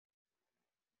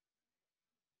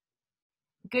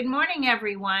Good morning,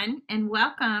 everyone, and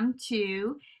welcome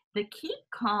to the Keep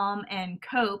Calm and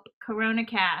Cope Corona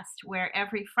Cast, where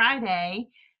every Friday,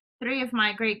 three of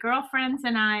my great girlfriends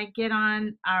and I get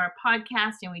on our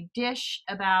podcast and we dish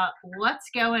about what's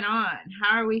going on.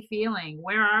 How are we feeling?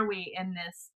 Where are we in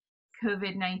this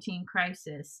COVID-19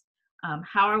 crisis?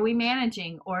 How are we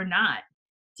managing or not?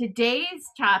 Today's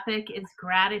topic is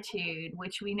gratitude,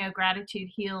 which we know gratitude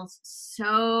heals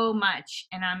so much.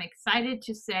 And I'm excited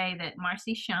to say that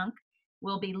Marcy Shunk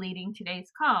will be leading today's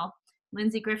call.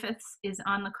 Lindsay Griffiths is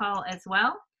on the call as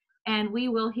well. And we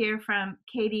will hear from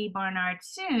Katie Barnard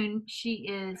soon. She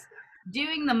is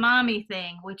doing the mommy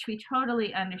thing, which we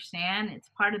totally understand.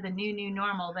 It's part of the new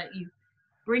normal that you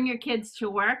bring your kids to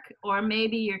work, or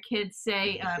maybe your kids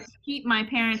say, keep my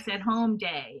parents at home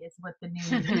day is what the new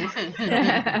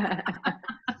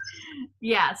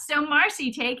Yeah, so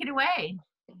Marcy, take it away.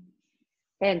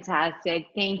 Fantastic.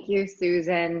 Thank you,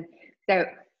 Susan. So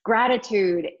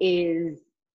gratitude is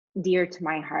dear to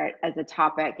my heart as a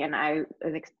topic, and I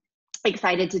was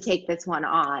excited to take this one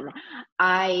on.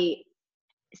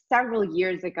 Several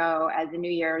years ago, as a New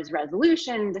Year's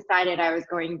resolution, decided I was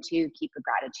going to keep a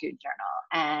gratitude journal.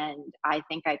 And I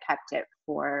think I kept it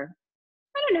for,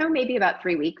 I don't know, maybe about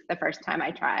 3 weeks the first time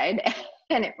I tried,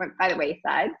 and it went by the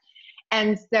wayside.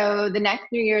 And so the next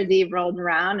New Year's Eve rolled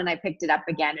around and I picked it up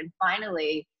again. And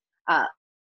finally,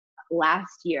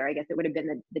 last year, I guess it would have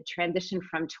been the transition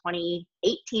from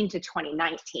 2018 to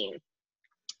 2019,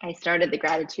 I started the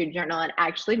gratitude journal and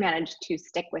actually managed to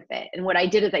stick with it. And what I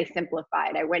did is I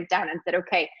simplified. I went down and said,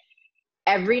 okay,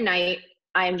 every night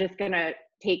I'm just going to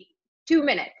take 2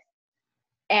 minutes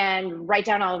and write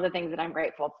down all of the things that I'm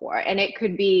grateful for. And it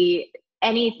could be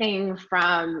anything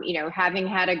from, having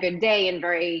had a good day and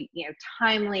very,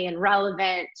 timely and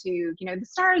relevant to, the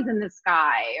stars in the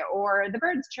sky or the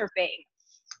birds chirping.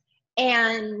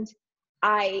 And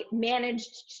I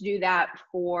managed to do that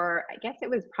for, I guess it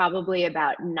was probably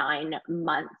about 9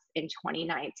 months in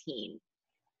 2019.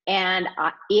 And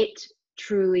it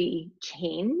truly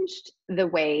changed the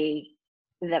way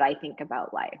that I think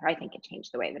about life. Or I think it changed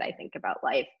the way that I think about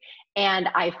life. And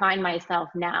I find myself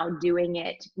now doing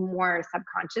it more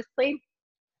subconsciously,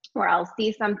 where I'll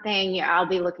see something, I'll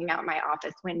be looking out my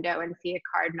office window and see a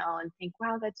cardinal and think,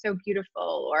 wow, that's so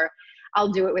beautiful. Or I'll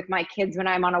do it with my kids when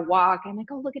I'm on a walk. I'm like,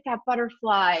 oh, look at that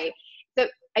butterfly. So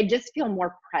I just feel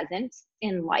more present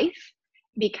in life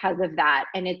because of that.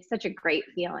 And it's such a great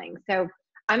feeling. So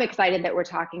I'm excited that we're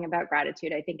talking about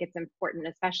gratitude. I think it's important,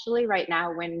 especially right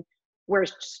now when we're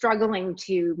struggling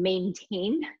to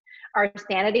maintain our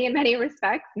sanity in many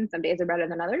respects, and some days are better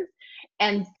than others.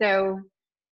 And so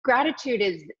gratitude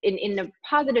is in the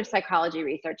positive psychology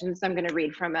research, and so I'm going to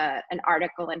read from an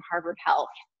article in Harvard Health.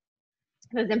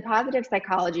 Because in positive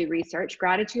psychology research,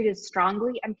 gratitude is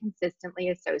strongly and consistently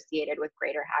associated with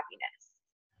greater happiness.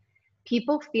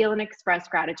 People feel and express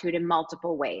gratitude in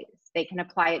multiple ways. They can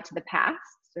apply it to the past,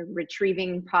 so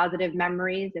retrieving positive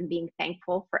memories and being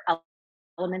thankful for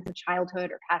elements of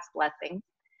childhood or past blessings.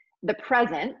 The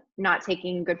present, not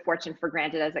taking good fortune for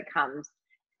granted as it comes.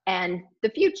 And the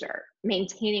future,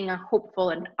 maintaining a hopeful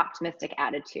and optimistic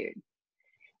attitude.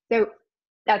 So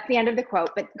that's the end of the quote,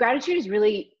 but gratitude is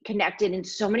really connected in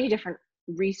so many different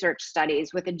research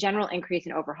studies with a general increase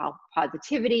in overall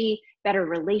positivity, better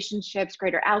relationships,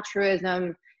 greater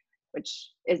altruism, which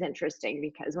is interesting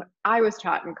because when I was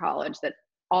taught in college that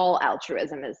all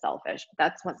altruism is selfish.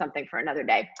 That's something for another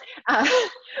day.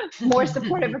 More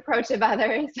supportive approach of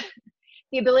others.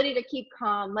 The ability to keep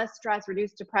calm, less stress,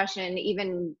 reduce depression,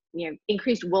 even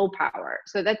increased willpower.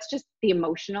 So that's just the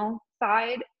emotional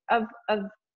side of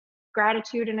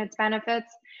gratitude and its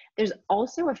benefits. There's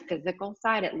also a physical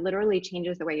side. It literally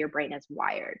changes the way your brain is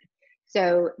wired.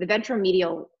 So the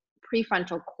ventromedial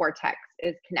prefrontal cortex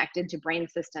is connected to brain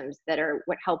systems that are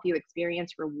what help you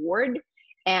experience reward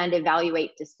and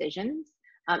evaluate decisions.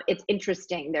 It's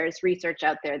interesting. There's research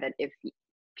out there that if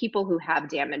people who have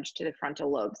damage to the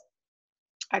frontal lobes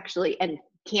actually and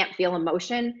can't feel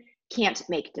emotion, can't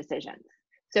make decisions.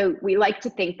 So we like to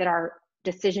think that our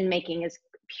decision making is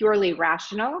purely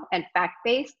rational and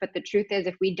fact-based, but the truth is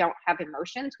if we don't have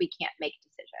emotions, we can't make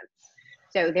decisions.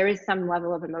 So there is some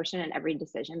level of emotion in every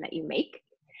decision that you make.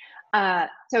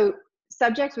 So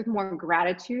subjects with more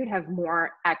gratitude have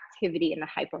more activity in the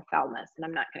hypothalamus, and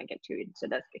I'm not going to get too into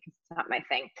this because it's not my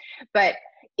thing, but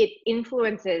it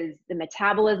influences the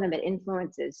metabolism, it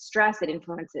influences stress, it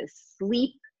influences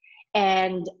sleep,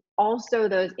 and also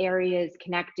those areas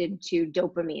connected to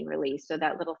dopamine release, so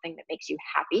that little thing that makes you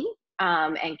happy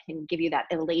and can give you that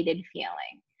elated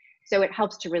feeling. So it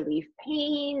helps to relieve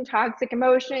pain, toxic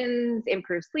emotions,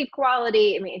 improve sleep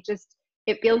quality. I mean,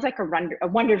 it feels like a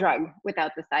wonder drug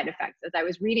without the side effects. As I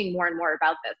was reading more and more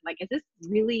about this, I'm like, is this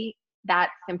really that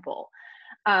simple?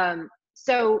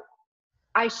 So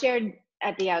I shared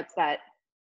at the outset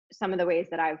some of the ways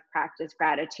that I've practiced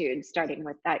gratitude, starting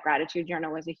with that gratitude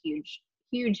journal was a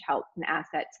huge help and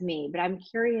asset to me. But I'm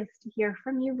curious to hear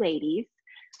from you ladies.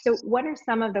 So what are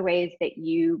some of the ways that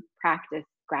you practice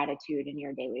gratitude in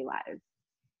your daily lives?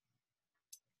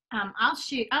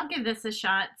 I'll give this a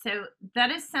shot. So that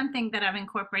is something that I've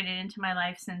incorporated into my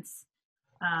life since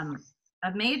um,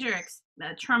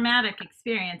 a traumatic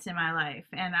experience in my life,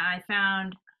 and I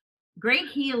found great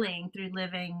healing through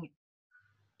living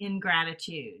in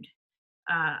gratitude.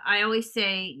 I always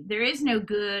say there is no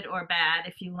good or bad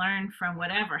if you learn from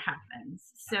whatever happens.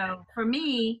 So for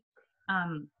me,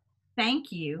 um,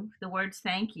 thank you, the words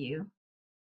thank you,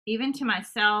 even to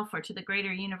myself or to the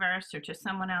greater universe or to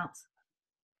someone else,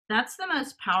 that's the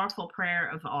most powerful prayer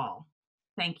of all.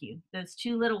 Thank you. Those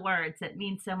two little words that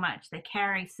mean so much, they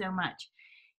carry so much.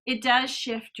 It does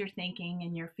shift your thinking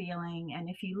and your feeling. And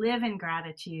if you live in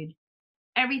gratitude,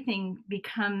 everything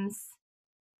becomes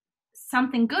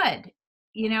something good.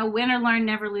 You know, win or learn,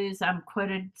 never lose. I'm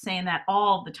quoted saying that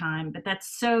all the time, but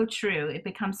that's so true. It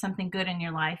becomes something good in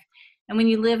your life. And when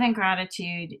you live in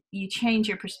gratitude, you change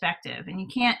your perspective. And you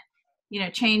can't,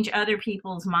 change other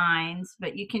people's minds,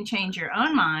 but you can change your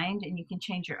own mind and you can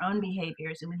change your own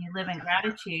behaviors. And when you live in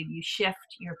gratitude, you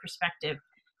shift your perspective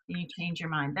and you change your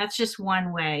mind. That's just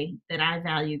one way that I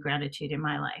value gratitude in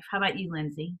my life. How about you,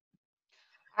 Lindsay?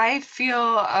 I feel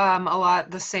a lot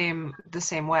the same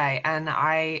way, and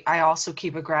I also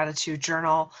keep a gratitude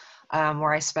journal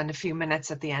where I spend a few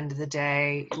minutes at the end of the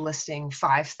day listing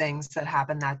 5 things that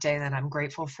happened that day that I'm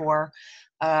grateful for.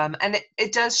 And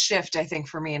it does shift, I think,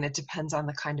 for me, and it depends on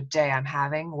the kind of day I'm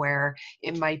having, where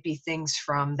it might be things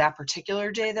from that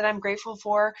particular day that I'm grateful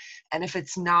for. And if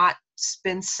it's not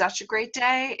been such a great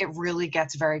day, it really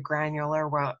gets very granular,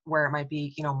 where it might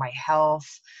be, my health,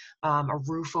 a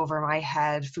roof over my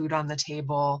head, food on the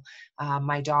table,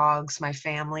 my dogs, my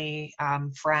family,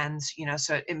 friends,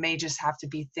 so it may just have to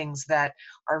be things that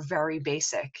are very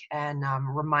basic and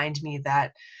remind me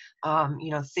that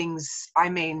things, I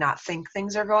may not think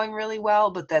things are going really well,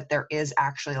 but that there is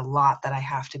actually a lot that I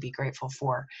have to be grateful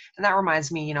for. And that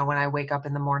reminds me, when I wake up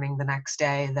in the morning the next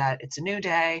day, that it's a new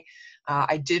day.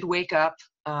 I did wake up,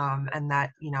 and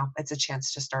that, it's a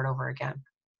chance to start over again.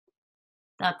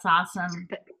 That's awesome.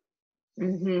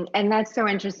 And that's so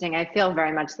interesting. I feel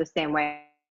very much the same way.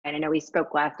 And I know we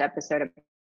spoke last episode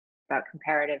about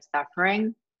comparative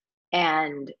suffering.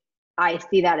 And I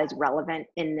see that as relevant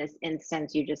in this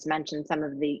instance. You just mentioned some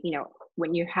of the,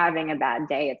 when you're having a bad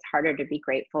day, it's harder to be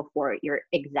grateful for your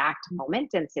exact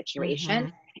moment and situation.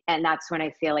 Mm-hmm. And that's when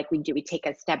I feel like we take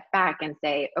a step back and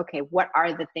say, okay, what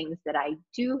are the things that I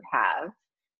do have?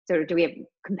 So do we have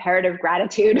comparative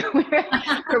gratitude where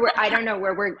I don't know,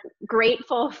 where we're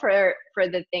grateful for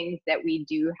the things that we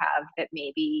do have that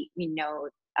maybe we know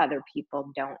other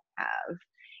people don't have.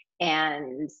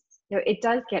 And it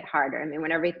does get harder. I mean,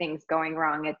 when everything's going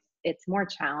wrong, it's more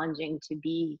challenging to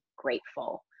be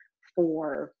grateful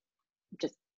for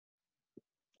just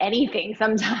anything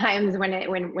sometimes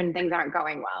when things aren't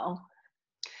going well.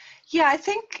 Yeah, I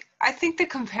think the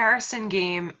comparison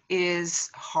game is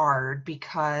hard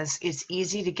because it's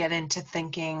easy to get into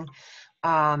thinking,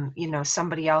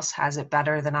 somebody else has it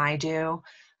better than I do,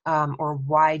 or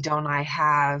why don't I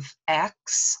have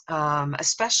X?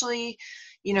 Especially,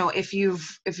 if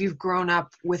you've grown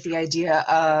up with the idea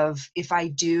of, if I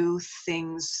do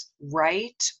things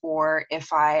right, or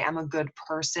if I am a good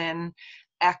person,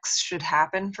 X should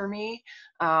happen for me,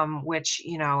 which,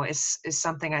 is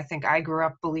something I think I grew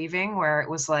up believing, where it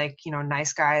was like,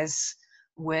 nice guys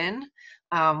win,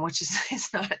 which is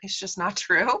it's just not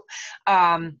true.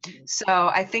 So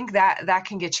I think that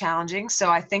can get challenging. So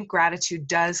I think gratitude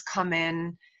does come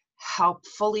in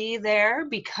helpfully there,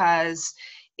 because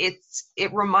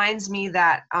it reminds me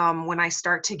that when I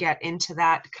start to get into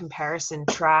that comparison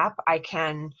trap, I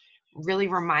can really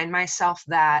remind myself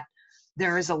that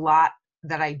there is a lot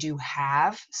that I do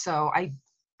have. So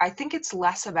I think it's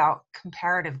less about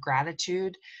comparative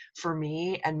gratitude for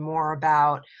me, and more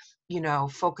about,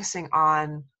 focusing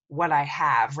on what I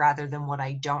have rather than what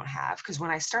I don't have. Because when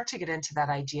I start to get into that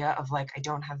idea of like, I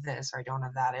don't have this or I don't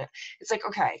have that, it's like,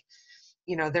 okay,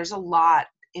 there's a lot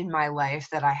in my life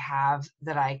that I have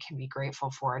that I can be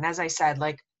grateful for. And as I said,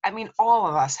 like, I mean, all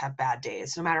of us have bad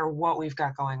days, no matter what we've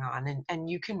got going on. And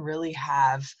you can really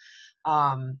have,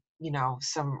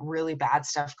 some really bad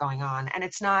stuff going on. And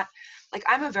it's not like,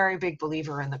 I'm a very big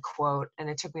believer in the quote, and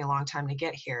it took me a long time to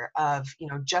get here, of,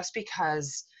 just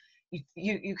because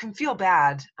you can feel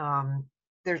bad. And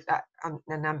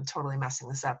I'm totally messing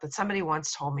this up, but somebody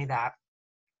once told me that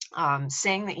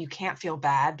saying that you can't feel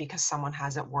bad because someone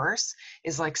has it worse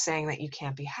is like saying that you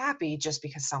can't be happy just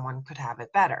because someone could have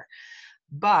it better.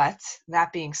 But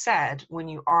that being said, when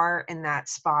you are in that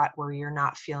spot where you're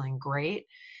not feeling great,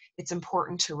 it's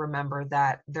important to remember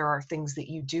that there are things that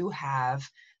you do have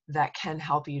that can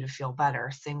help you to feel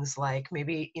better. Things like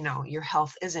maybe, your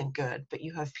health isn't good, but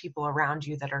you have people around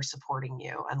you that are supporting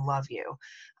you and love you.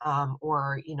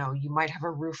 Or, you might have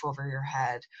a roof over your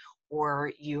head,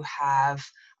 or you have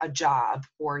a job,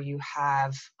 or you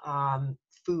have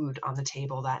food on the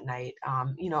table that night.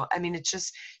 It's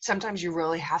just, sometimes you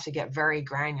really have to get very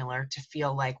granular to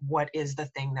feel like, what is the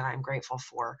thing that I'm grateful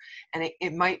for? And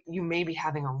you may be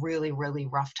having a really, really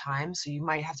rough time. So you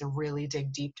might have to really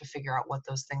dig deep to figure out what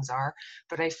those things are.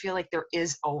 But I feel like there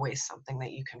is always something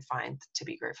that you can find to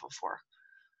be grateful for.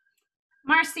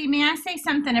 Marcy, may I say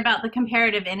something about the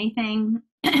comparative anything?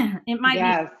 It might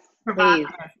yes, be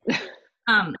provocative.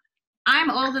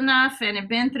 I'm old enough and have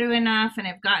been through enough and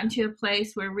have gotten to a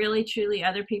place where really, truly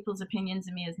other people's opinions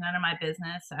of me is none of my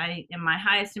business. I am my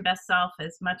highest and best self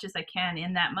as much as I can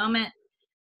in that moment.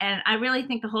 And I really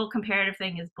think the whole comparative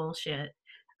thing is bullshit.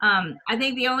 I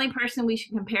think the only person we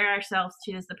should compare ourselves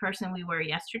to is the person we were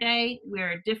yesterday.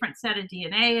 We're a different set of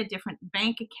DNA, a different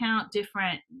bank account,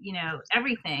 different,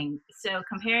 everything. So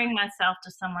comparing myself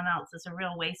to someone else is a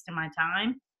real waste of my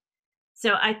time.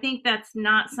 So I think that's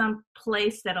not some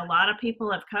place that a lot of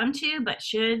people have come to, but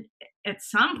should at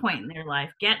some point in their life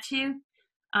get to.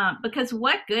 Because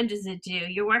what good does it do?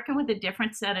 You're working with a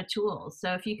different set of tools.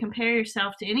 So if you compare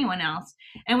yourself to anyone else,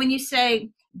 and when you say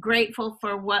grateful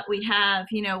for what we have,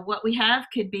 what we have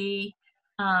could be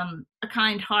a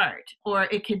kind heart, or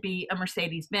it could be a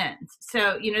Mercedes Benz.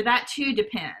 So, that too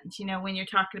depends, when you're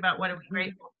talking about what are we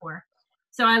grateful for.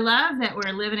 So I love that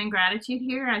we're living in gratitude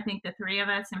here. I think the three of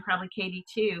us, and probably Katie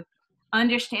too,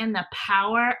 understand the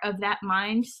power of that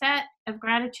mindset of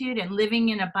gratitude and living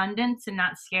in abundance and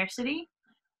not scarcity,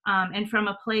 and from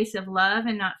a place of love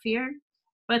and not fear.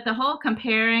 But the whole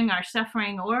comparing our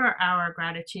suffering or our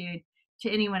gratitude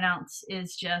to anyone else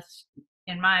is just,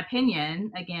 in my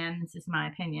opinion, again, this is my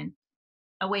opinion,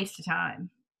 a waste of time.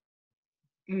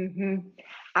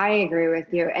 I agree with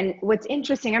you. And what's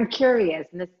interesting, I'm curious,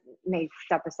 and this may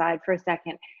step aside for a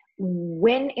second.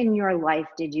 When in your life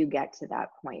did you get to that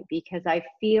point? Because I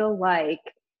feel like,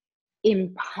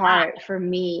 in part for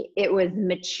me, it was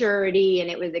maturity and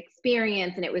it was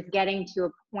experience, and it was getting to a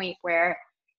point where,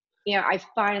 I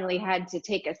finally had to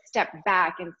take a step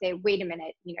back and say, wait a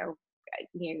minute,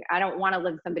 I don't want to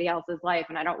live somebody else's life,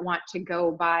 and I don't want to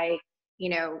go by,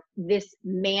 this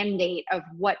mandate of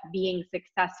what being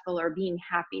successful or being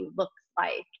happy looks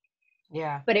like.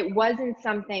 Yeah. But it wasn't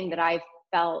something that I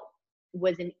felt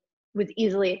was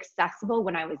easily accessible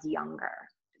when I was younger.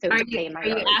 So say in my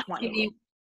early 20s.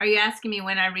 Are you asking me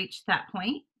when I reached that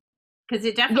point? Because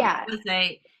it definitely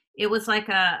was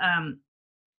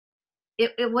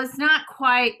it was not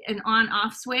quite an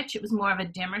on-off switch. It was more of a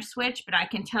dimmer switch, but I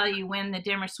can tell you when the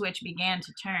dimmer switch began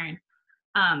to turn.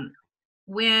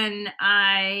 When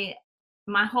my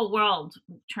whole world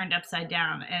turned upside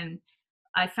down, and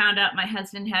I found out my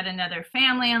husband had another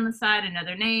family on the side,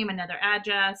 another name, another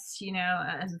address,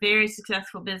 a very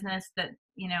successful business that,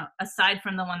 aside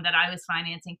from the one that I was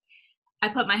financing. I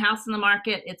put my house on the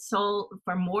market. It sold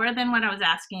for more than what I was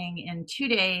asking in 2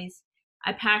 days.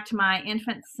 I packed my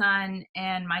infant son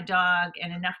and my dog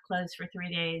and enough clothes for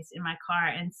 3 days in my car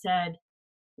and said,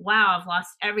 wow, I've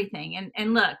lost everything.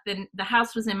 And look, the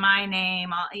house was in my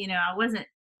name.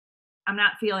 I'm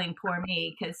not feeling poor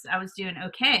me, because I was doing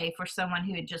okay for someone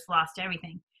who had just lost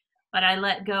everything. But I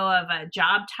let go of a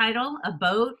job title, a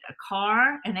boat, a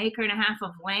car, an acre and a half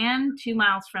of land 2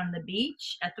 miles from the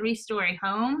beach, a 3-story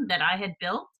home that I had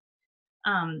built.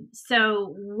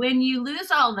 So when you lose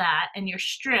all that and you're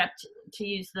stripped, to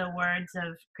use the words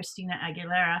of Christina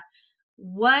Aguilera,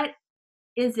 what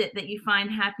is it that you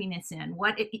find happiness in?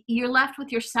 You're left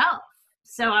with yourself.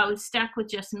 So I was stuck with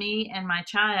just me and my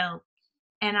child.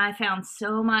 And I found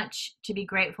so much to be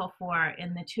grateful for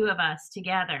in the two of us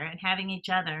together and having each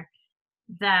other,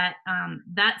 that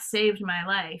that saved my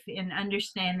life in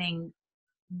understanding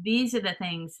these are the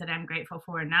things that I'm grateful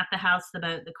for, not the house, the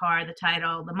boat, the car, the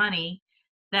title, the money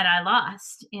that I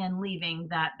lost in leaving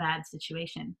that bad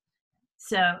situation.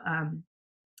 So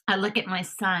I look at my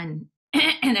son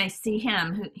and I see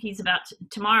him,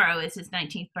 tomorrow is his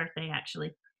 19th birthday,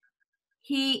 actually.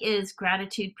 He is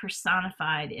gratitude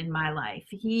personified in my life.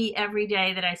 Every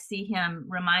day that I see him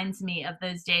reminds me of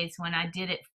those days when I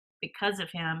did it because of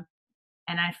him,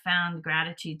 And I found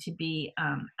gratitude to be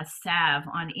a salve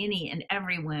on any and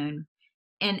every wound.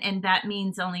 And that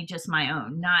means only just my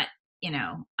own, not,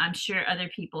 I'm sure other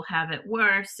people have it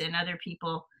worse, and other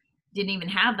people didn't even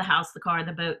have the house, the car,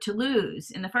 the boat to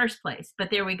lose in the first place. But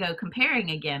there we go,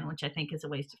 comparing again, which I think is a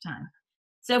waste of time.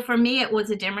 So for me, it was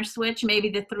a dimmer switch, maybe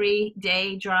the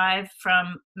 3-day drive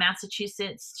from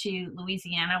Massachusetts to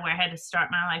Louisiana, where I had to start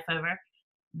my life over.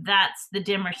 That's the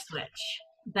dimmer switch.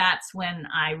 That's when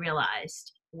I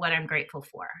realized what I'm grateful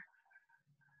for.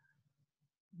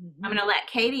 I'm going to let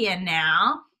Katie in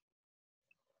now.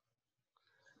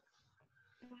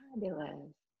 Fabulous.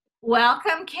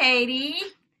 Welcome, Katie.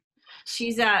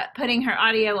 She's putting her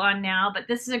audio on now, but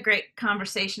this is a great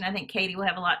conversation. I think Katie will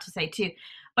have a lot to say too.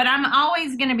 But I'm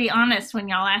always going to be honest when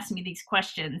y'all ask me these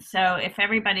questions. So if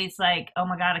everybody's like, oh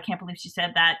my God, I can't believe she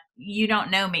said that, you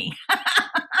don't know me.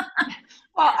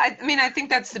 Well, I think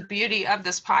that's the beauty of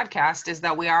this podcast, is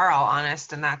that we are all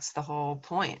honest, and that's the whole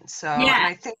point. So, yeah. And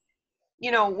I think,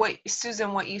 what,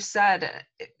 Susan, what you said,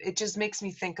 it just makes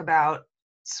me think about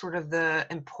sort of the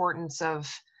importance of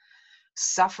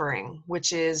suffering,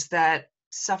 which is that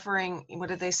suffering, what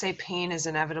did they say? Pain is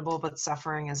inevitable, but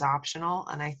suffering is optional.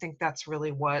 And I think that's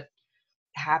really what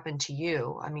happened to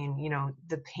you. I mean,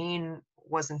 the pain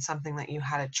wasn't something that you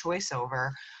had a choice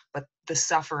over, but the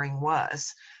suffering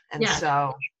was. And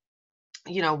so,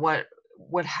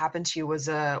 what happened to you was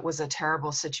a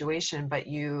terrible situation, but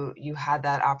you had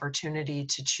that opportunity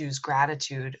to choose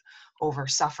gratitude over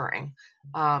suffering,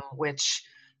 which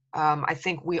I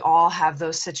think we all have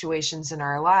those situations in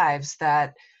our lives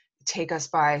that take us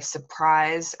by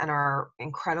surprise and are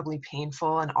incredibly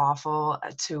painful and awful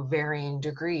to varying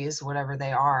degrees, whatever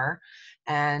they are.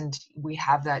 And we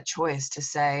have that choice to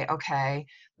say, okay,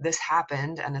 this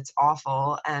happened and it's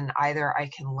awful, and either I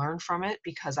can learn from it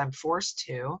because I'm forced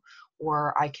to,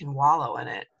 or I can wallow in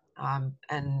it.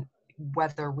 And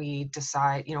whether we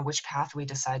decide, which path we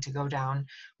decide to go down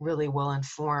really will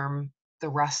inform the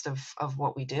rest of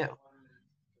what we do.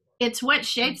 It's what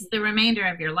shapes the remainder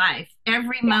of your life.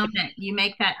 Every moment you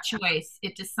make that choice,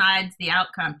 it decides the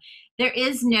outcome. There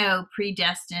is no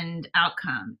predestined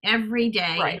outcome. Every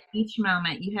day, right. Each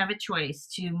moment, you have a choice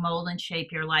to mold and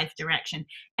shape your life direction.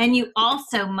 And you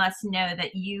also must know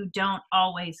that you don't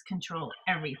always control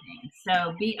everything.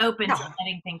 So be open to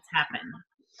letting things happen.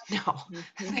 No.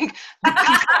 And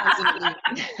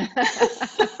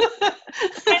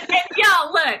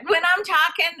y'all, look, when I'm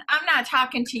talking, I'm not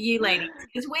talking to you ladies,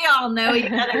 because we all know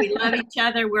each other. We love each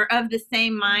other. We're of the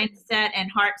same mindset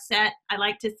and heart set. I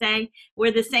like to say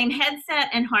we're the same headset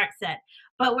and heart set.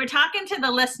 But we're talking to the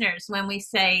listeners when we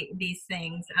say these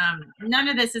things. None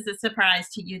of this is a surprise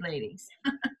to you ladies.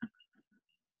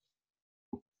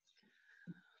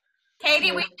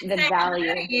 Katie, we should say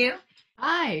hello to you.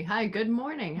 Hi, good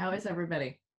morning. How is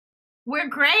everybody? We're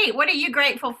great. What are you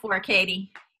grateful for,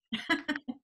 Katie?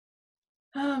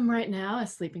 Right now, a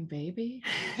sleeping baby.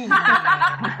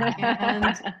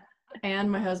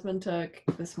 and my husband took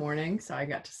this morning, so I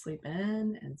got to sleep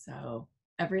in, and so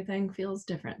everything feels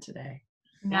different today.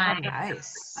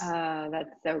 Nice. That's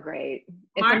so great.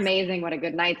 It's amazing what a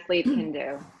good night's sleep can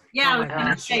do. Yeah, I was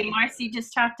going to say, Marcy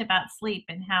just talked about sleep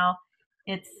and how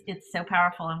it's so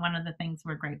powerful, and one of the things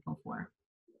we're grateful for.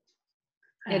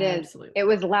 It is. Absolutely. It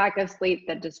was lack of sleep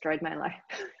that destroyed my life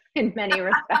in many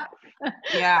respects.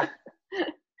 Yeah.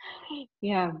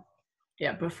 Yeah.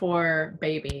 Before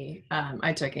baby,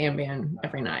 I took Ambien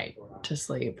every night to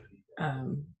sleep.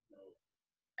 And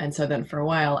so then for a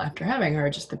while after having her,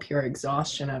 just the pure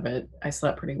exhaustion of it, I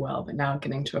slept pretty well, but now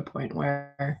getting to a point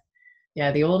where,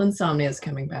 the old insomnia is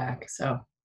coming back. So,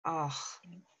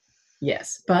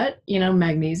 yes, but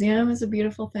magnesium is a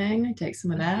beautiful thing. I take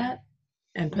some of that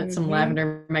and put some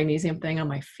lavender magnesium thing on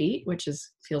my feet, which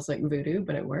feels like voodoo,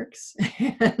 but it works.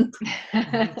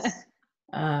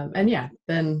 And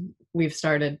then we've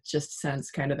started just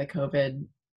since kind of the COVID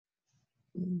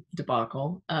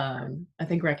debacle. I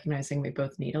think recognizing we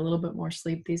both need a little bit more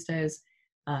sleep these days.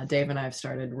 Dave and I have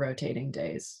started rotating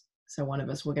days. So one of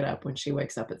us will get up when she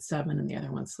wakes up at 7 and the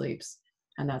other one sleeps.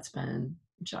 And that's been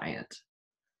giant.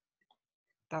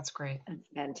 That's great. That's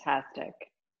fantastic.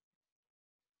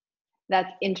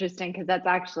 That's interesting, because that's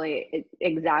actually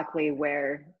exactly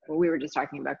where we were just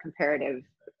talking about comparative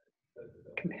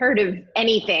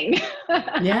anything.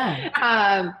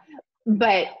 Yeah.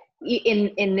 But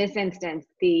in this instance,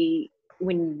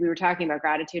 when we were talking about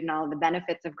gratitude and all of the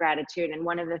benefits of gratitude, and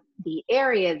one of the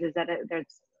areas is that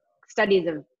there's studies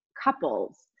of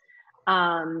couples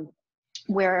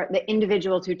where the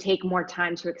individuals who take more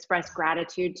time to express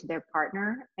gratitude to their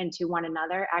partner and to one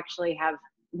another actually have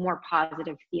more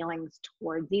positive feelings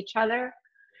towards each other.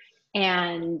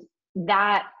 And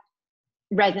that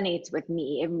resonates with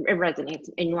me. It resonates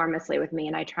enormously with me.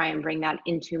 And I try and bring that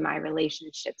into my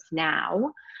relationships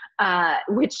now,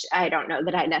 which I don't know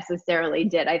that I necessarily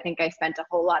did. I think I spent a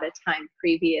whole lot of time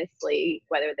previously,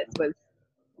 whether this was,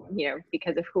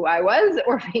 because of who I was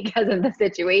or because of the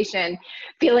situation,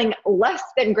 feeling less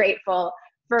than grateful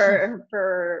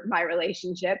for my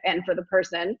relationship and for the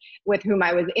person with whom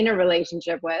I was in a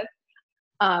relationship with.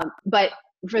 But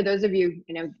for those of you,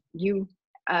 you,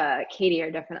 Katie, are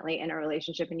definitely in a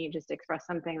relationship, and you just expressed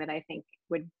something that I think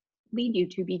would lead you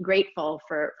to be grateful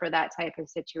for that type of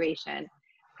situation.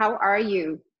 How are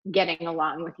you getting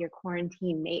along with your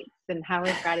quarantine mates, and how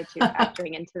is gratitude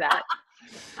factoring into that?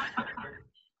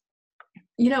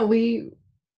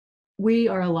 We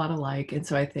are a lot alike, and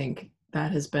so I think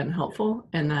that has been helpful,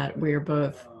 and that we're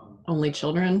both only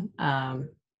children.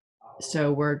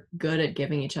 So we're good at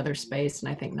giving each other space,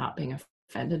 and I think not being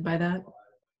offended by that.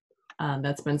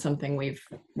 That's been something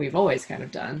we've always kind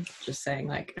of done, just saying,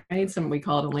 like, I need some, we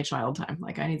call it only child time.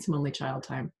 Like, I need some only child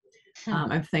time.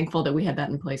 I'm thankful that we had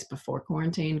that in place before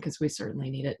quarantine, because we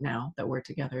certainly need it now that we're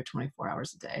together 24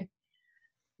 hours a day.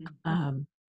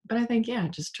 But I think,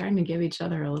 just trying to give each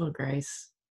other a little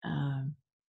grace.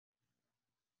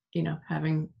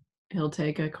 He'll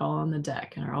take a call on the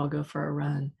deck, or I'll go for a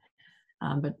run.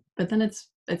 But then it's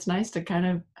nice to kind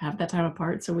of have that time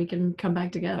apart so we can come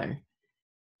back together.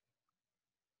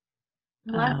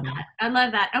 I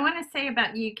love that. I want to say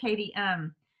about you, Katie.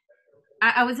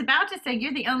 I was about to say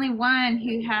you're the only one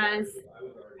who has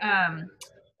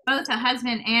both a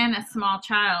husband and a small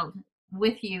child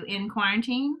with you in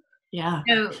quarantine. Yeah.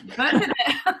 So both of them.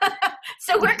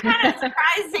 So we're kind of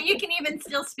surprised that you can even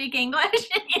still speak English.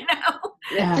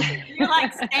 Yeah. You're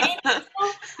like staying. So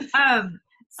I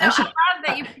love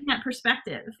that you bring that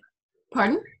perspective.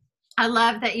 Pardon? I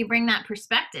love that you bring that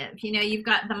perspective. You've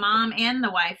got the mom and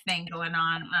the wife thing going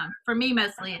on. For me,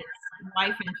 mostly it's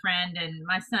wife and friend, and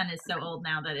my son is so old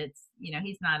now that it's,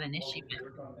 he's not an issue. But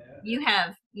you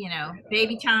have,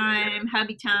 baby time,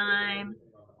 hubby time,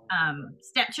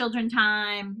 stepchildren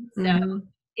time. So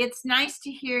it's nice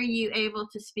to hear you able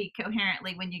to speak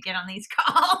coherently when you get on these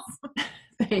calls.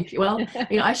 Thank you. Well,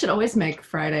 I should always make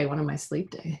Friday one of my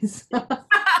sleep days.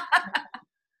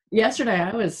 Yesterday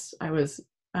I was I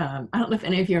don't know if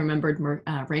any of you remembered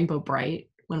Rainbow Bright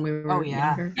when we were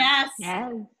younger. Yes.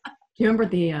 Do you remember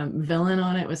the villain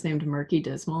on it was named Murky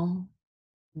Dismal?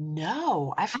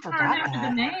 No, I forgot I don't remember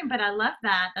the name, but I love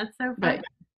that. That's so funny. But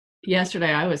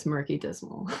yesterday I was Murky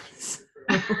Dismal.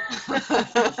 That's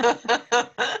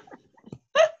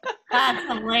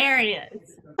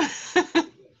hilarious.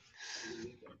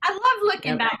 I love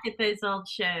looking back at those old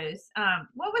shows.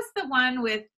 What was the one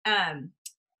with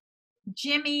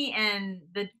Jimmy and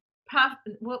the Puff?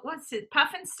 What's it?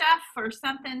 Puff and Stuff or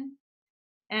something?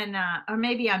 And or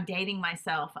maybe I'm dating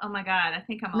myself. Oh my God, I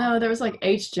think I'm. No, there was like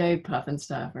H.J. Puff and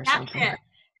Stuff or something.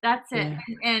 That's it. Yeah.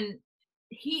 And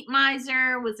Heat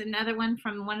Miser was another one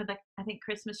from one of the, I think,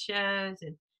 Christmas shows.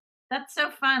 And that's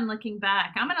so fun looking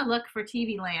back. I'm gonna look for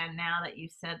TV Land now that you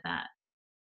said that.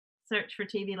 Search for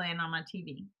TV Land on my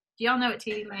TV. Do y'all know what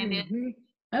TV Land is?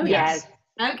 Oh yes.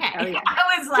 Okay. Oh, yeah.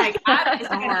 I was like, I'm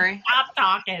just Don't worry. stop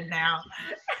talking now.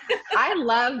 I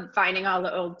love finding all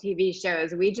the old TV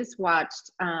shows. We just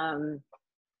watched A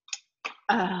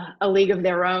League of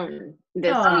Their Own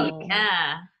this week.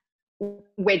 Yeah.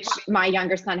 Which my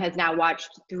younger son has now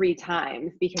watched 3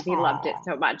 times because he loved it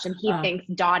so much, and he thinks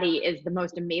Dottie is the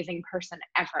most amazing person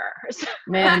ever.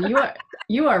 Man,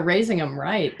 you are raising him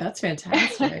right. That's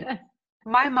fantastic.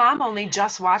 My mom only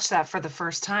just watched that for the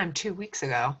first time 2 weeks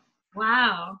ago.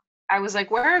 Wow. I was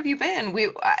like, where have you been?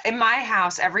 In my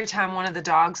house, every time one of the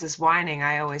dogs is whining,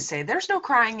 I always say, there's no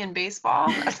crying in baseball.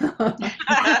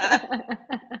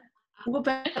 Well,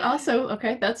 but also,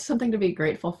 okay, that's something to be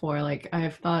grateful for. Like,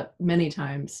 I've thought many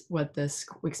times what this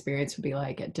experience would be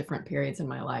like at different periods in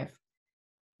my life.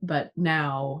 But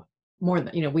now, more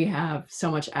than, we have so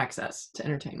much access to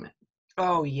entertainment.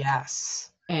 Oh,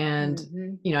 yes.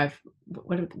 And,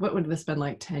 what would this been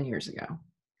like 10 years ago?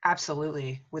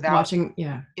 Absolutely. Without watching,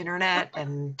 internet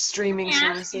and streaming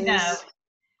services.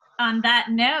 On that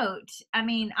note, I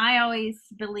mean, I always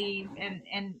believe,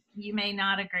 and you may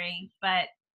not agree, but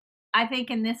I think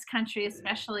in this country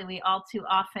especially, we all too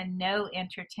often know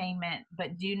entertainment,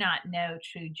 but do not know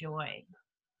true joy.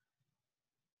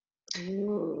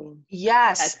 Ooh.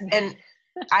 Yes. And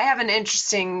I have an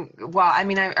interesting,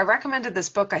 I recommended this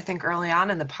book, I think, early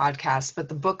on in the podcast, but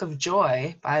The Book of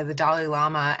Joy by the Dalai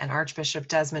Lama and Archbishop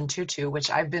Desmond Tutu, which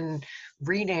I've been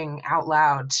reading out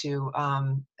loud to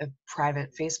a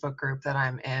private Facebook group that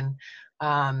I'm in.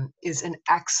 is an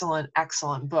excellent,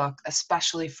 excellent book,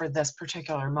 especially for this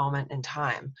particular moment in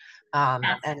time. And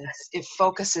it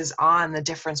focuses on the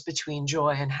difference between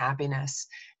joy and happiness,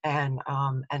 and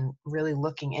really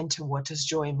looking into what does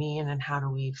joy mean and how do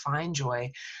we find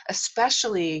joy,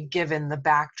 especially given the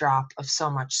backdrop of so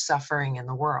much suffering in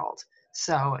the world.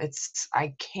 So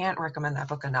I can't recommend that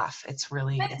book enough. It's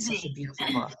such a beautiful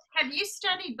book. Have you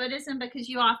studied Buddhism? Because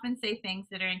you often say things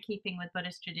that are in keeping with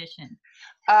Buddhist tradition.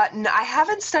 No, I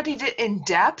haven't studied it in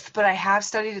depth, but I have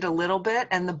studied it a little bit,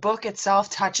 and the book itself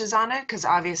touches on it because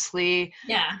obviously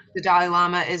the Dalai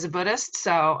Lama is a Buddhist.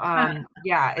 So I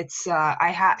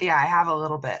have a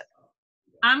little bit.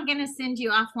 I'm going to send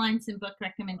you offline some book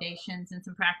recommendations and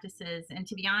some practices. And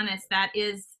to be honest, that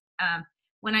is,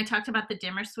 when I talked about the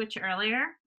dimmer switch earlier,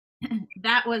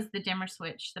 that was the dimmer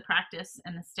switch, the practice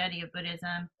and the study of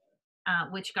Buddhism,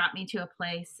 which got me to a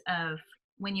place of,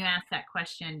 when you asked that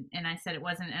question and I said it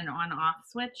wasn't an on-off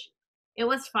switch, it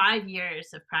was 5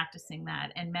 years of practicing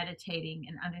that and meditating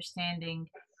and understanding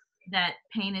that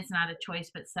pain is not a choice,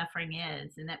 but suffering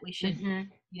is, and that we should,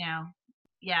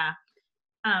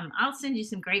 I'll send you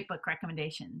some great book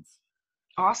recommendations.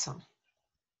 Awesome.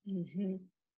 Mm-hmm.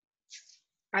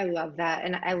 I love that.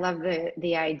 And I love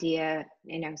the idea,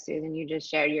 Susan, you just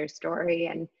shared your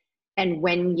story and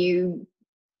when you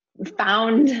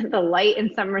found the light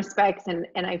in some respects. And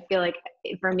I feel like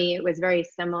for me, it was very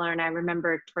similar. And I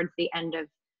remember towards the end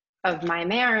of my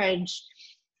marriage,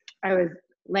 I was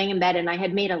laying in bed and I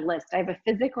had made a list. I have a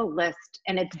physical list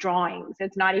and it's drawings.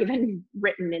 It's not even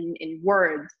written in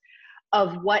words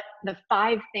of what the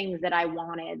 5 things that I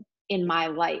wanted in my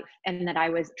life and that I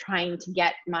was trying to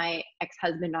get my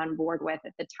ex-husband on board with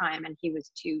at the time. And he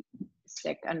was too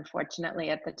sick, unfortunately,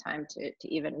 at the time to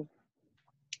even,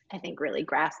 I think, really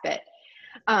grasp it.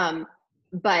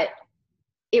 But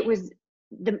it was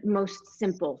the most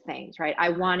simple things, right? I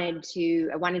wanted to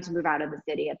move out of the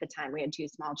city at the time. We had 2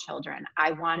 small children.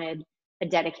 I wanted a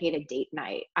dedicated date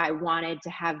night. I wanted to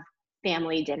have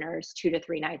family dinners 2 to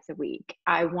 3 nights a week.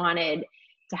 I wanted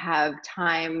to have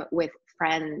time with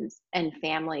friends and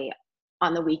family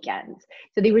on the weekends.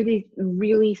 So they were these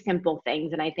really simple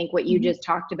things. And I think what you just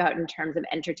talked about in terms of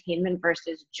entertainment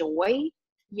versus joy.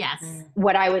 Yes.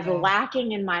 What I was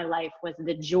lacking in my life was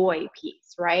the joy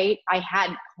piece, right? I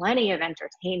had plenty of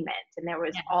entertainment and there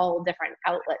was all different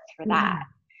outlets for that.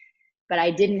 But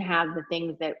I didn't have the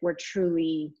things that were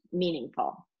truly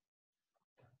meaningful.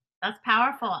 That's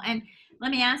powerful. And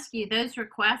let me ask you, those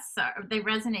requests, they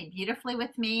resonate beautifully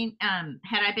with me.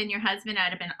 Had I been your husband, I'd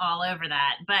have been all over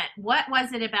that. But what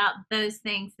was it about those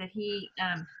things that he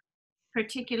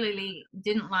particularly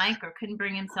didn't like or couldn't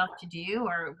bring himself to do?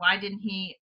 Or why didn't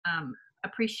he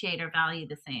appreciate or value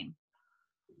the same?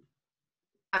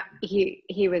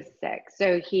 He was sick.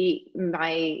 So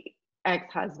my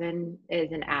ex-husband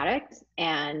is an addict.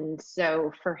 And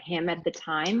so for him at the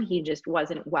time, he just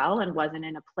wasn't well and wasn't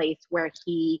in a place where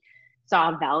he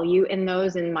saw value in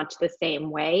those in much the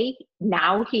same way.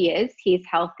 Now he's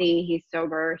healthy, he's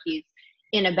sober, he's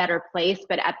in a better place.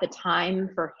 But at the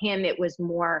time for him, it was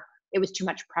too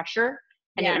much pressure.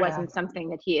 And it wasn't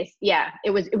something that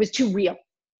it was too real.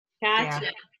 Gotcha.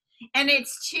 Yeah. And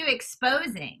it's too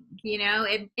exposing,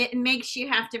 it makes you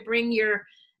have to bring your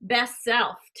best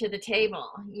self to the table,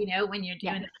 when you're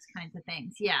doing those kinds of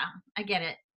things. Yeah, I get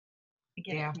it.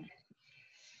 It.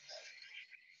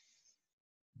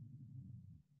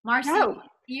 Marcy,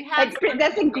 you have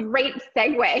that's a great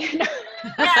segue.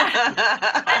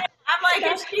 I'm like,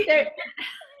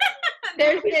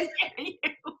 there's this.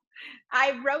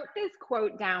 I wrote this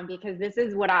quote down because this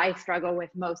is what I struggle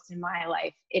with most in my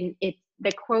life. And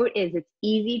the quote is, "It's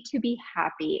easy to be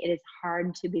happy. It is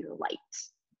hard to be light."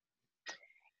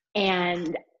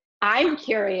 And I'm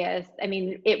curious. I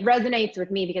mean, it resonates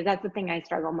with me because that's the thing I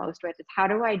struggle most with is how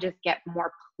do I just get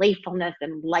more playfulness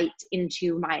and light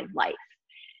into my life?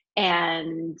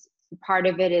 And part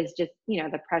of it is just,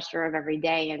 the pressure of every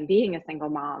day and being a single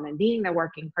mom and being the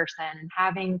working person and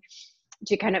having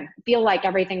to kind of feel like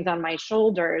everything's on my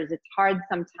shoulders. It's hard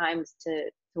sometimes to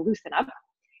loosen up.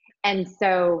 And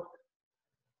so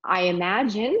I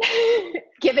imagine,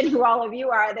 given who all of you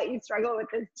are, that you struggle with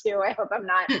this too. I hope I'm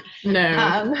not.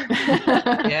 No.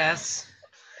 Yes.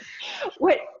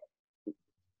 What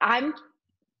I'm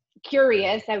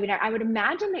curious, I would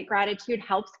imagine that gratitude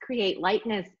helps create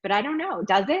lightness, but I don't know.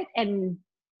 Does it? And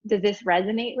does this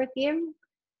resonate with you?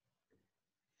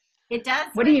 It does.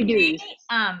 What do you do?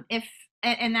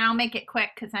 And I'll make it quick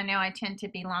because I know I tend to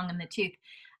be long in the tooth.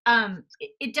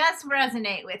 It does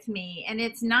resonate with me, and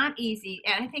it's not easy.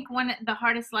 And I think one of the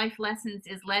hardest life lessons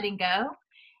is letting go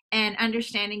and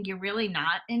understanding you're really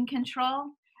not in control.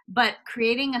 but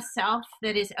creating a self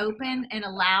that is open and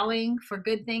allowing for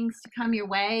good things to come your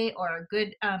way, or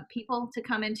good people to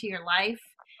come into your life,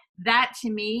 that to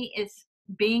me is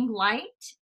being light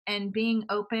and being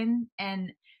open,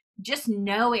 and just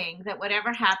knowing that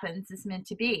whatever happens is meant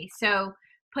to be. So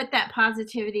put that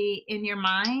positivity in your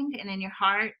mind and in your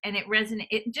heart, and it resonates.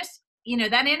 It just,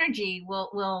 that energy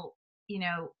will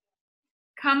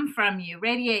come from you,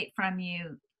 radiate from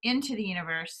you into the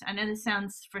universe. I know this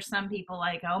sounds for some people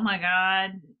like, oh my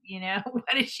God,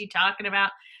 what is she talking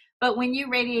about? But when you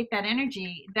radiate that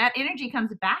energy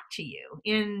comes back to you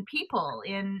in people,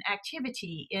 in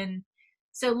activity,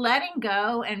 so letting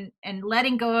go and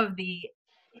letting go of the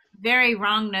very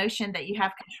wrong notion that you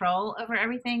have control over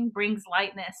everything brings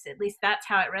lightness. At least that's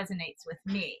how it resonates with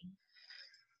me.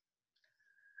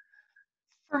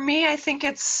 For me, I think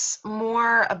it's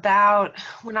more about,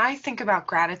 when I think about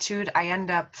gratitude, I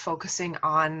end up focusing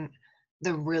on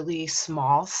the really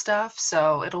small stuff.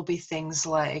 So it'll be things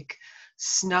like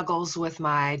snuggles with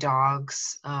my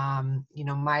dogs.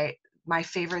 My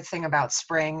favorite thing about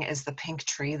spring is the pink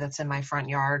tree that's in my front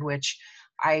yard, which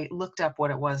I looked up what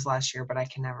it was last year, but I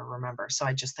can never remember. So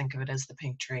I just think of it as the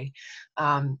pink tree.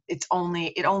 It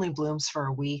only blooms for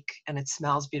a week, and it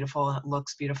smells beautiful and it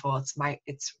looks beautiful. It's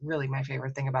really my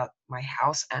favorite thing about my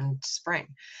house and spring.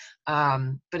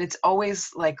 But it's always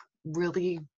like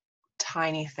really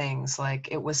tiny things, like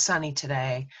it was sunny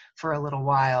today for a little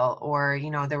while, or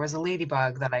there was a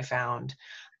ladybug that I found.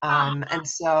 And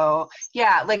so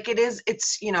like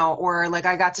or like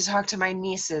I got to talk to my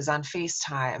nieces on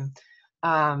FaceTime.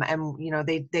 And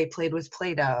they played with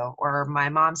Play-Doh, or my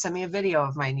mom sent me a video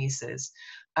of my nieces.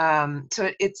 So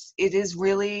it is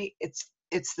really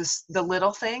the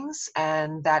little things,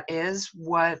 and that is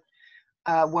what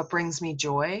brings me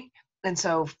joy. And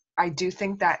so I do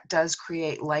think that does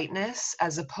create lightness,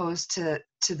 as opposed to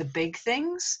the big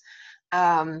things,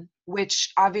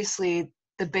 which obviously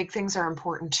the big things are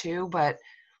important too. But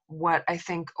what I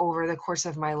think over the course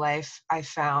of my life I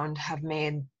found have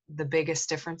made the biggest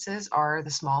differences are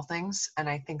the small things. And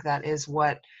I think that is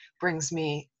what brings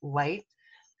me light.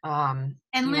 And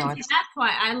Lindsay, that's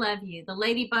why I love you. The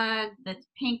ladybug, the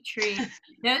pink tree,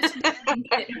 those are the things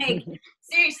that make,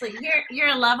 seriously, you're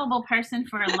a lovable person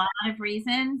for a lot of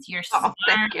reasons. You're smart,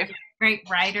 you're a great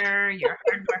writer, you're a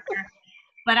hard worker.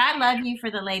 But I love you for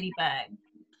the ladybug.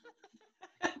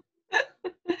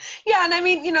 Yeah, and I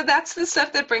mean, that's the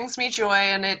stuff that brings me joy,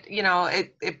 and it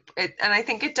and I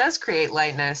think it does create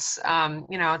lightness.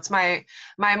 It's my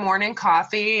morning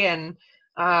coffee, and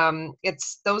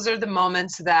those are the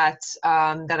moments that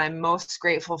I'm most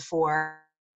grateful for,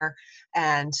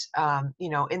 and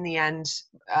in the end,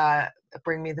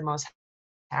 bring me the most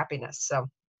happiness. So.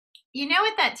 You know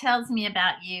what that tells me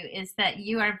about you is that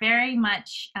you are very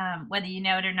much, whether you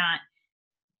know it or not,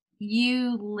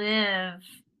 you live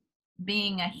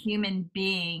being a human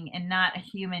being and not a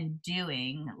human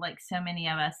doing, like so many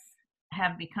of us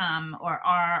have become, or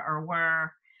are, or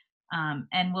were,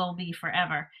 and will be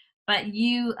forever. But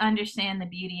you understand the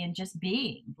beauty in just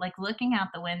being, like looking out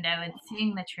the window and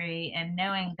seeing the tree and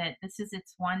knowing that this is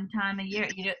its one time a year.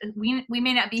 We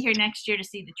may not be here next year to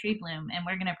see the tree bloom, and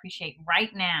we're going to appreciate right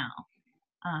now.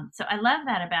 So I love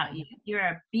that about you. You're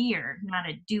a beer, not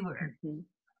a doer. Mm-hmm.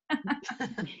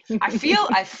 I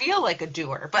feel like a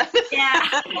doer, but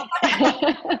yeah.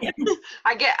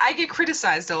 I get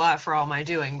criticized a lot for all my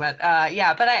doing, but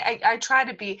but I try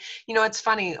to be, it's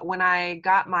funny, when I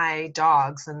got my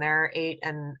dogs, and they're 8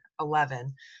 and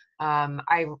 11,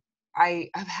 I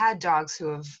have had dogs who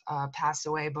have passed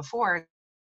away before.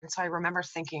 And so I remember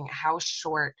thinking how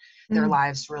short their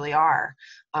lives really are.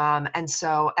 And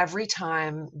so every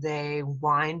time they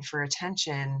whine for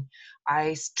attention,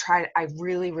 I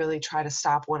really, really try to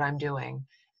stop what I'm doing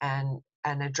and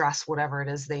address whatever it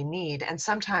is they need. And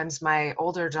sometimes my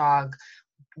older dog,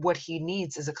 what he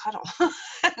needs is a cuddle.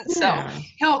 So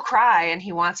he'll cry, and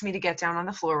he wants me to get down on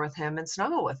the floor with him and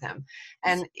snuggle with him.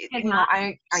 And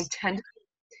I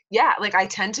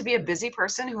tend to be a busy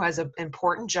person who has an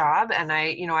important job, and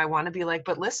I want to be like,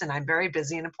 but listen, I'm very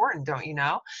busy and important, don't you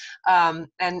know?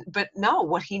 But no,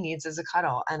 what he needs is a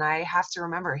cuddle. And I have to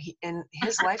remember, in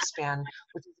his lifespan,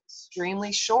 which is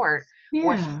extremely short,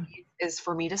 what he needs is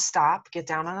for me to stop, get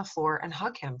down on the floor, and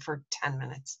hug him for 10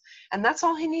 minutes. And that's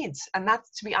all he needs. And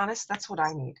that's, to be honest, that's what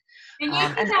I need. And you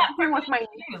do that with my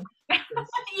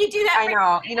you do that. I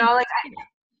know,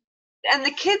 and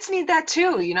the kids need that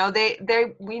too.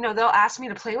 They'll ask me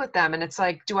to play with them, and it's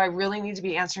like, do I really need to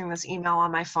be answering this email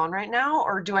on my phone right now,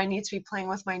 or do I need to be playing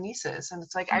with my nieces? And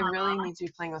it's like, I really need to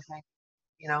be playing with my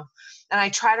you know, and I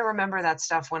try to remember that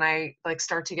stuff when I like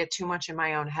start to get too much in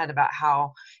my own head about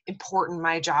how important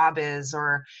my job is,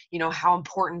 or, you know, how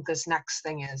important this next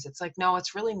thing is. It's like, no,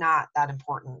 it's really not that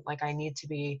important. Like I need to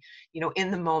be, you know, in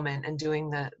the moment and doing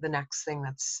the next thing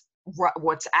that's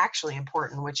what's actually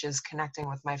important, which is connecting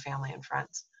with my family and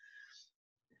friends.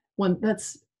 One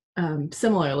that's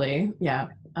similarly, yeah.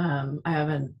 I have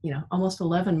an, you know, almost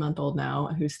 11-month-old now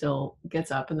who still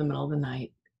gets up in the middle of the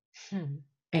night.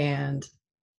 And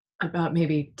about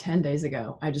maybe 10 days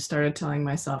ago, I just started telling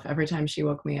myself every time she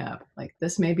woke me up, like,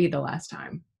 this may be the last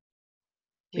time.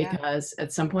 Yeah. Because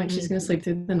at some point she's going to sleep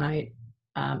through the night.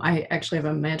 I actually have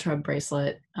a mantra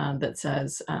bracelet that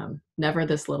says, never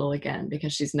this little again,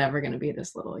 because she's never going to be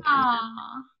this little again.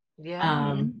 Aww.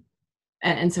 Yeah.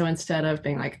 And so instead of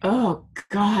being like, oh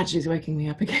God, she's waking me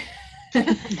up again,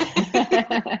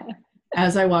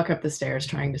 as I walk up the stairs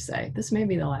trying to say, this may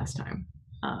be the last time.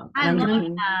 I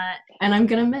love that. And I'm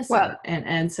going to miss it.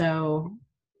 And so,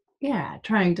 yeah,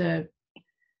 trying to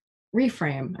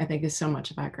reframe, I think, is so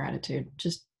much about gratitude.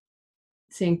 Just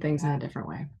seeing things in a different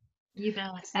way. You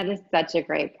bet. That is such a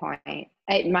great point.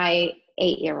 My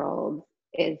 8-year-old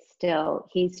is still,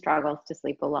 he struggles to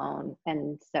sleep alone.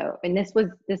 And this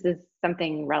is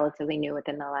something relatively new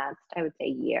within the last, I would say,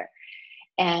 year.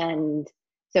 And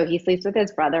so he sleeps with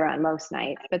his brother on most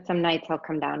nights, but some nights he'll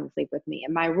come down and sleep with me.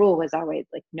 And my rule was always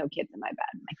like, no kids in my bed.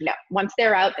 I'm like, no, once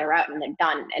they're out and they're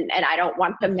done. And I don't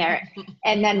want them there.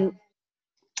 And then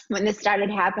when this started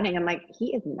happening, I'm like,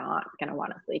 he is not going to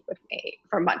want to sleep with me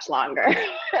for much longer.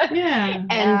 Yeah.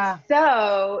 And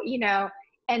so, you know,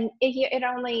 and it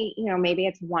only, you know, maybe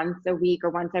it's once a week or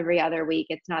once every other week.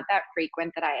 It's not that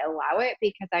frequent that I allow it,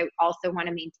 because I also want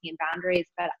to maintain boundaries.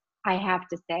 But I have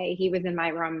to say, he was in my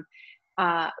room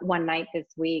one night this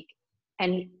week,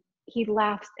 and he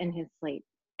laughs in his sleep,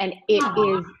 and it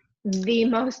is the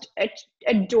most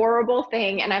adorable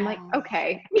thing. And I'm like,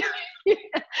 okay.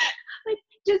 Like,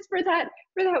 just for that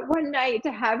one night,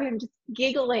 to have him just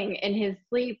giggling in his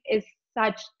sleep is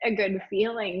such a good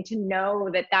feeling, to know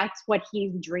that that's what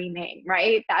he's dreaming,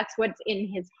 right? That's what's in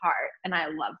his heart. And I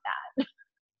love that.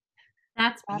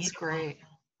 That's great.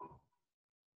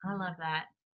 I love that.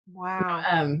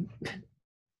 Wow.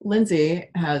 Lindsay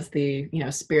has the, you know,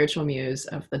 spiritual muse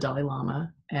of the Dalai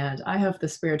Lama, and I have the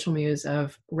spiritual muse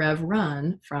of Rev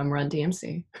Run from Run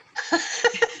DMC.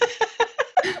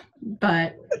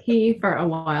 But he, for a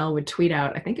while, would tweet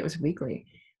out, I think it was weekly,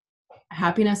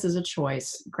 happiness is a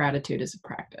choice, gratitude is a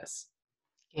practice.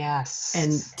 Yes.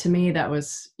 And to me, that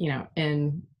was, you know,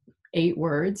 in 8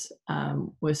 words,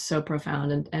 was so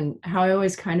profound. And how I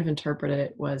always kind of interpret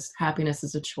it was, happiness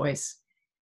is a choice.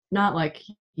 Not like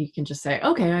you can just say,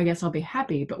 okay, I guess I'll be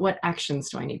happy, but what actions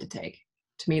do I need to take?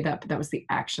 To me, that was the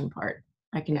action part.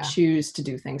 I can choose to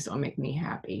do things that will make me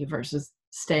happy, versus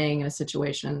staying in a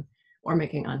situation or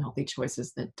making unhealthy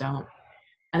choices that don't.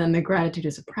 And then the gratitude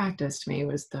as a practice, to me,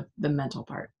 was the mental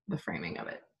part, the framing of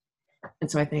it. And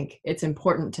so I think it's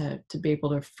important to be able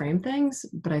to frame things,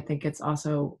 but I think it's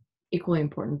also equally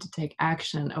important to take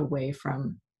action away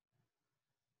from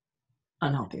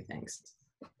unhealthy things.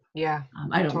 Yeah.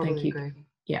 I don't totally think you agree.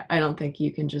 Yeah, I don't think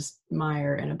you can just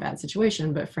mire in a bad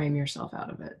situation, but frame yourself out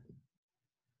of it.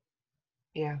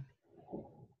 Yeah.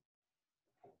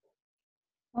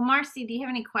 Well, Marcy, do you have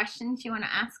any questions you want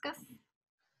to ask us?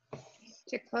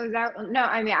 To close out, no,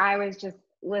 I mean, I was just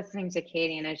listening to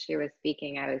Katie, and as she was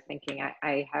speaking, I was thinking,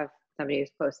 I have somebody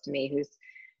who's close to me who's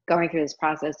going through this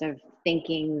process of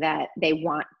thinking that they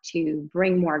want to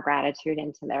bring more gratitude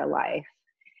into their life.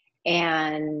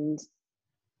 And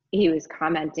he was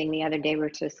commenting the other day, we were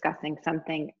discussing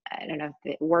something, I don't know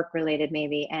if it work related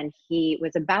maybe, and he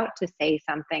was about to say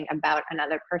something about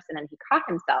another person, and he caught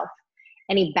himself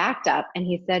and he backed up and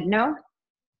he said, no,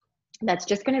 that's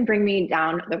just going to bring me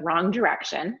down the wrong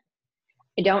direction.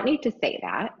 I don't need to say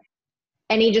that.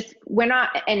 And he just went on,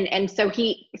 and so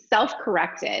he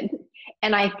self-corrected.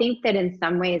 And I think that in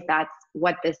some ways that's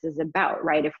what this is about,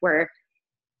 right? If we're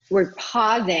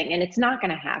pausing, and it's not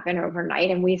going to happen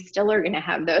overnight, and we still are going to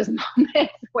have those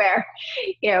moments where,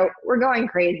 you know, we're going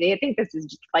crazy. I think this is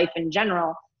just life in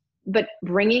general, but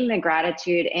bringing the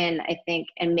gratitude in, I think,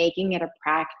 and making it a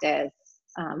practice,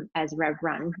 as Rev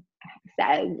Run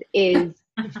says, is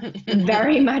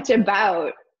very much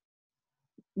about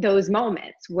those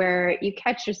moments where you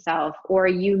catch yourself, or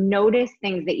you notice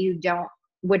things that you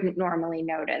wouldn't normally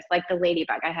notice, like the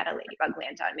ladybug. I had a ladybug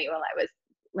land on me while I was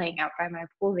laying out by my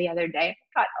pool the other day.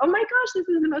 I thought, oh my gosh, this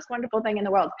is the most wonderful thing in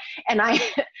the world. And I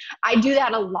do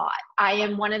that a lot. I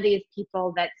am one of these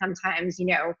people that sometimes, you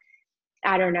know,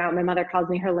 I don't know, my mother calls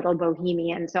me her little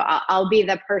bohemian. So I'll be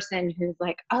the person who's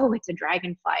like, oh, it's a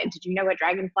dragonfly. Did you know what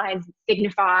dragonflies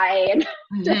signify? And,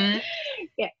 Mm-hmm.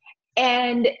 yeah.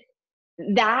 And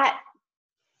that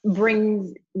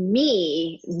brings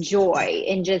me joy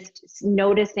in just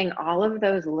noticing all of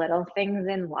those little things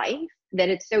in life that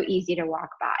it's so easy to walk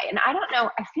by. And I don't know,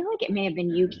 I feel like it may have been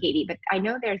you, Katie, but I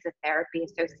know there's a therapy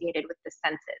associated with the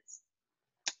senses.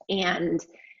 And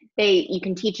you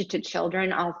can teach it to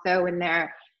children also when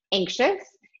they're anxious,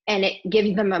 and it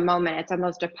gives them a moment. It's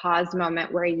almost a pause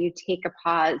moment where you take a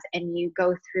pause and you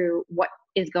go through what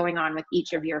is going on with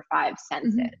each of your 5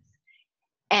 senses. Mm-hmm.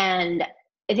 And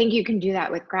I think you can do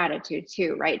that with gratitude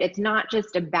too, right? It's not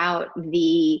just about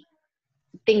the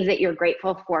things that you're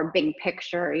grateful for, big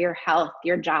picture, your health,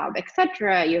 your job,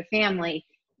 etc., your family.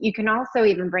 You can also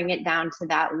even bring it down to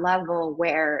that level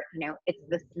where, you know, it's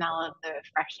the smell of the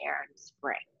fresh air in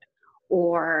spring,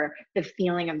 or the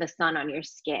feeling of the sun on your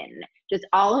skin. Just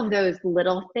all of those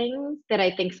little things that I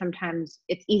think sometimes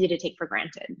it's easy to take for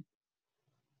granted.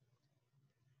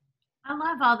 I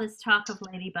love all this talk of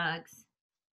ladybugs.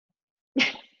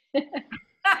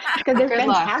 Because they're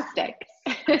fantastic.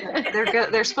 They're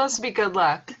good. They're supposed to be good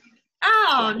luck.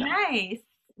 Oh, nice.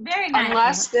 Very nice.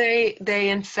 Unless they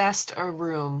infest a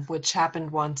room, which happened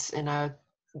once in a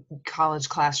college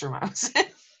classroom I was in.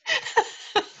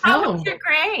 How was your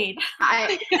grade?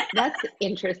 That's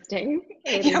interesting.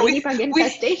 Ladybug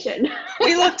infestation.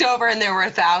 We looked over and there were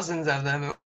thousands of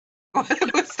them.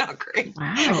 It was not great.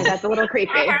 Wow. That's a little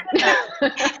creepy.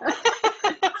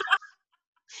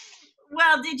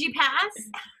 Well, did you pass?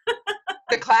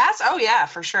 The class? Oh yeah,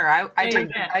 for sure. I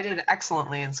did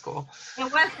excellently in school.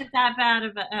 It wasn't that bad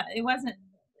of a. It wasn't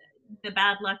the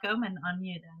bad luck omen on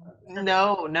you then.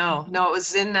 No.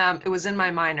 It was in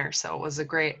my minor, so it was a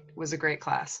great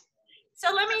class.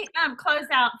 So let me close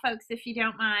out, folks, if you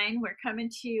don't mind. We're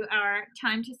coming to our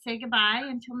time to say goodbye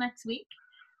until next week.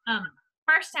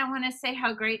 First, I want to say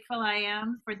how grateful I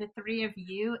am for the 3 of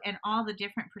you and all the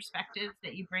different perspectives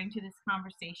that you bring to this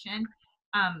conversation.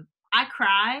 I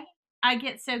cry. I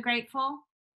get so grateful.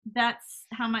 That's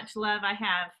how much love I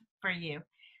have for you.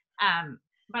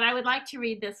 But I would like to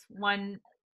read this one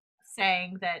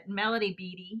saying that Melody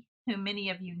Beattie, who many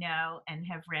of you know and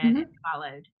have read and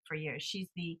followed for years, she's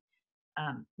the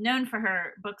known for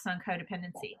her books on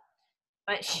codependency.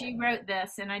 But she wrote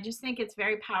this, and I just think it's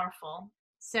very powerful.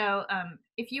 So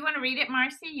if you want to read it,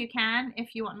 Marcy, you can.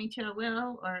 If you want me to, I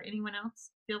will, or anyone else,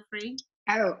 feel free.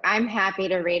 Oh, I'm happy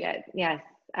to read it. Yes,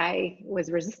 I was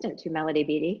resistant to Melody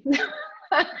Beattie.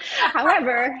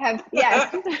 However, have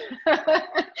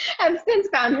since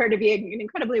found her to be an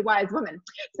incredibly wise woman.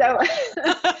 So,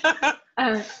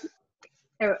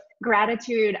 so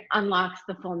gratitude unlocks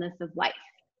the fullness of life.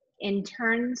 It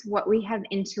turns what we have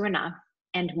into enough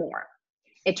and more.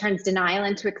 It turns denial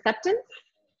into acceptance,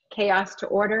 chaos to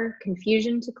order,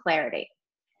 confusion to clarity.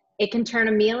 It can turn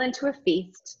a meal into a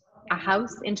feast, a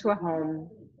house into a home,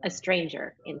 a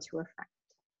stranger into a friend.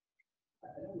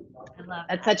 I love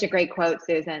That's such a great quote,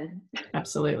 Susan.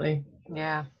 Absolutely.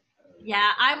 Yeah.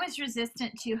 Yeah, I was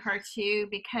resistant to her too,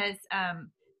 because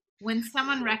when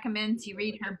someone recommends you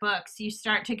read her books, you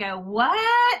start to go,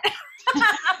 what?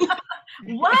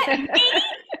 What? Me?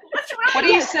 What's wrong? What are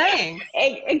you saying?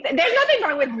 There's nothing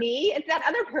wrong with me. It's that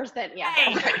other person. Yeah.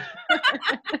 Hey.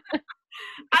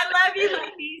 I love you,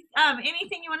 ladies.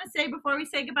 Anything you want to say before we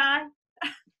say goodbye?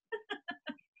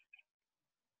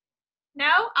 No?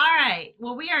 All right.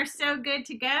 Well, we are so good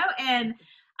to go, and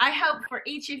I hope for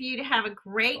each of you to have a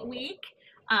great week.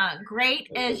 Great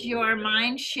as your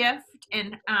mind shift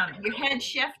and your head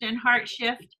shift and heart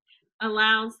shift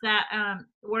allows that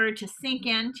word to sink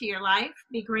into your life.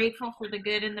 Be grateful for the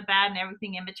good and the bad and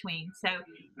everything in between. So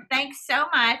thanks so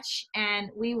much, and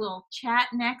we will chat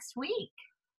next week.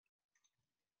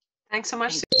 Thanks so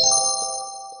much, Susan.